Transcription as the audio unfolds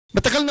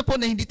Matagal na po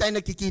na hindi tayo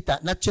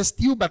nagkikita. Not just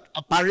you, but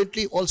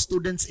apparently all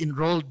students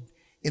enrolled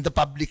in the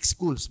public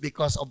schools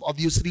because of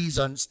obvious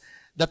reasons.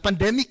 The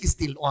pandemic is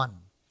still on.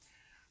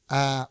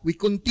 We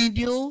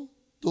continue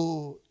to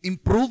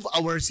improve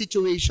our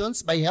situations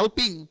by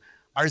helping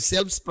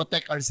ourselves,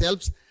 protect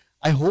ourselves.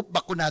 I hope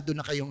bakunado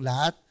na kayong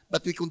lahat,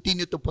 but we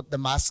continue to put the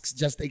masks.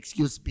 Just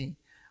excuse me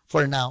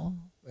for now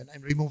when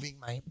I'm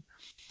removing mine.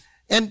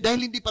 And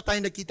dahil hindi pa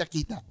tayo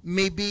nakita-kita,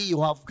 maybe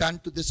you have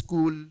gone to the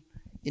school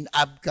in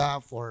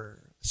ABCCA for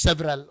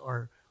several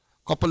or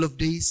couple of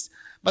days.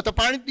 But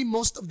apparently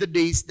most of the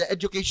days, the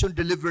education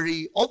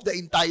delivery of the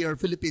entire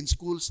Philippine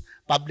schools,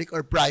 public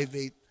or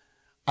private,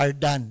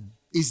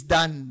 is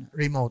done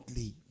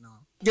remotely.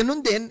 No?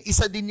 Ganun din,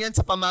 isa din yan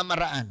sa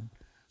pamamaraan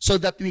so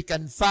that we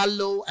can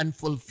follow and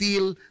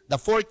fulfill the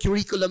 4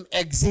 curriculum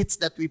exits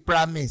that we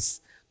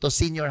promise to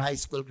senior high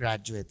school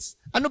graduates.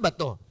 Ano ba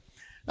to?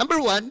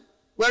 Number 1,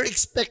 we're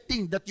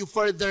expecting that you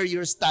further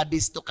your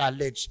studies to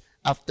college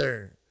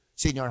after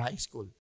senior high school.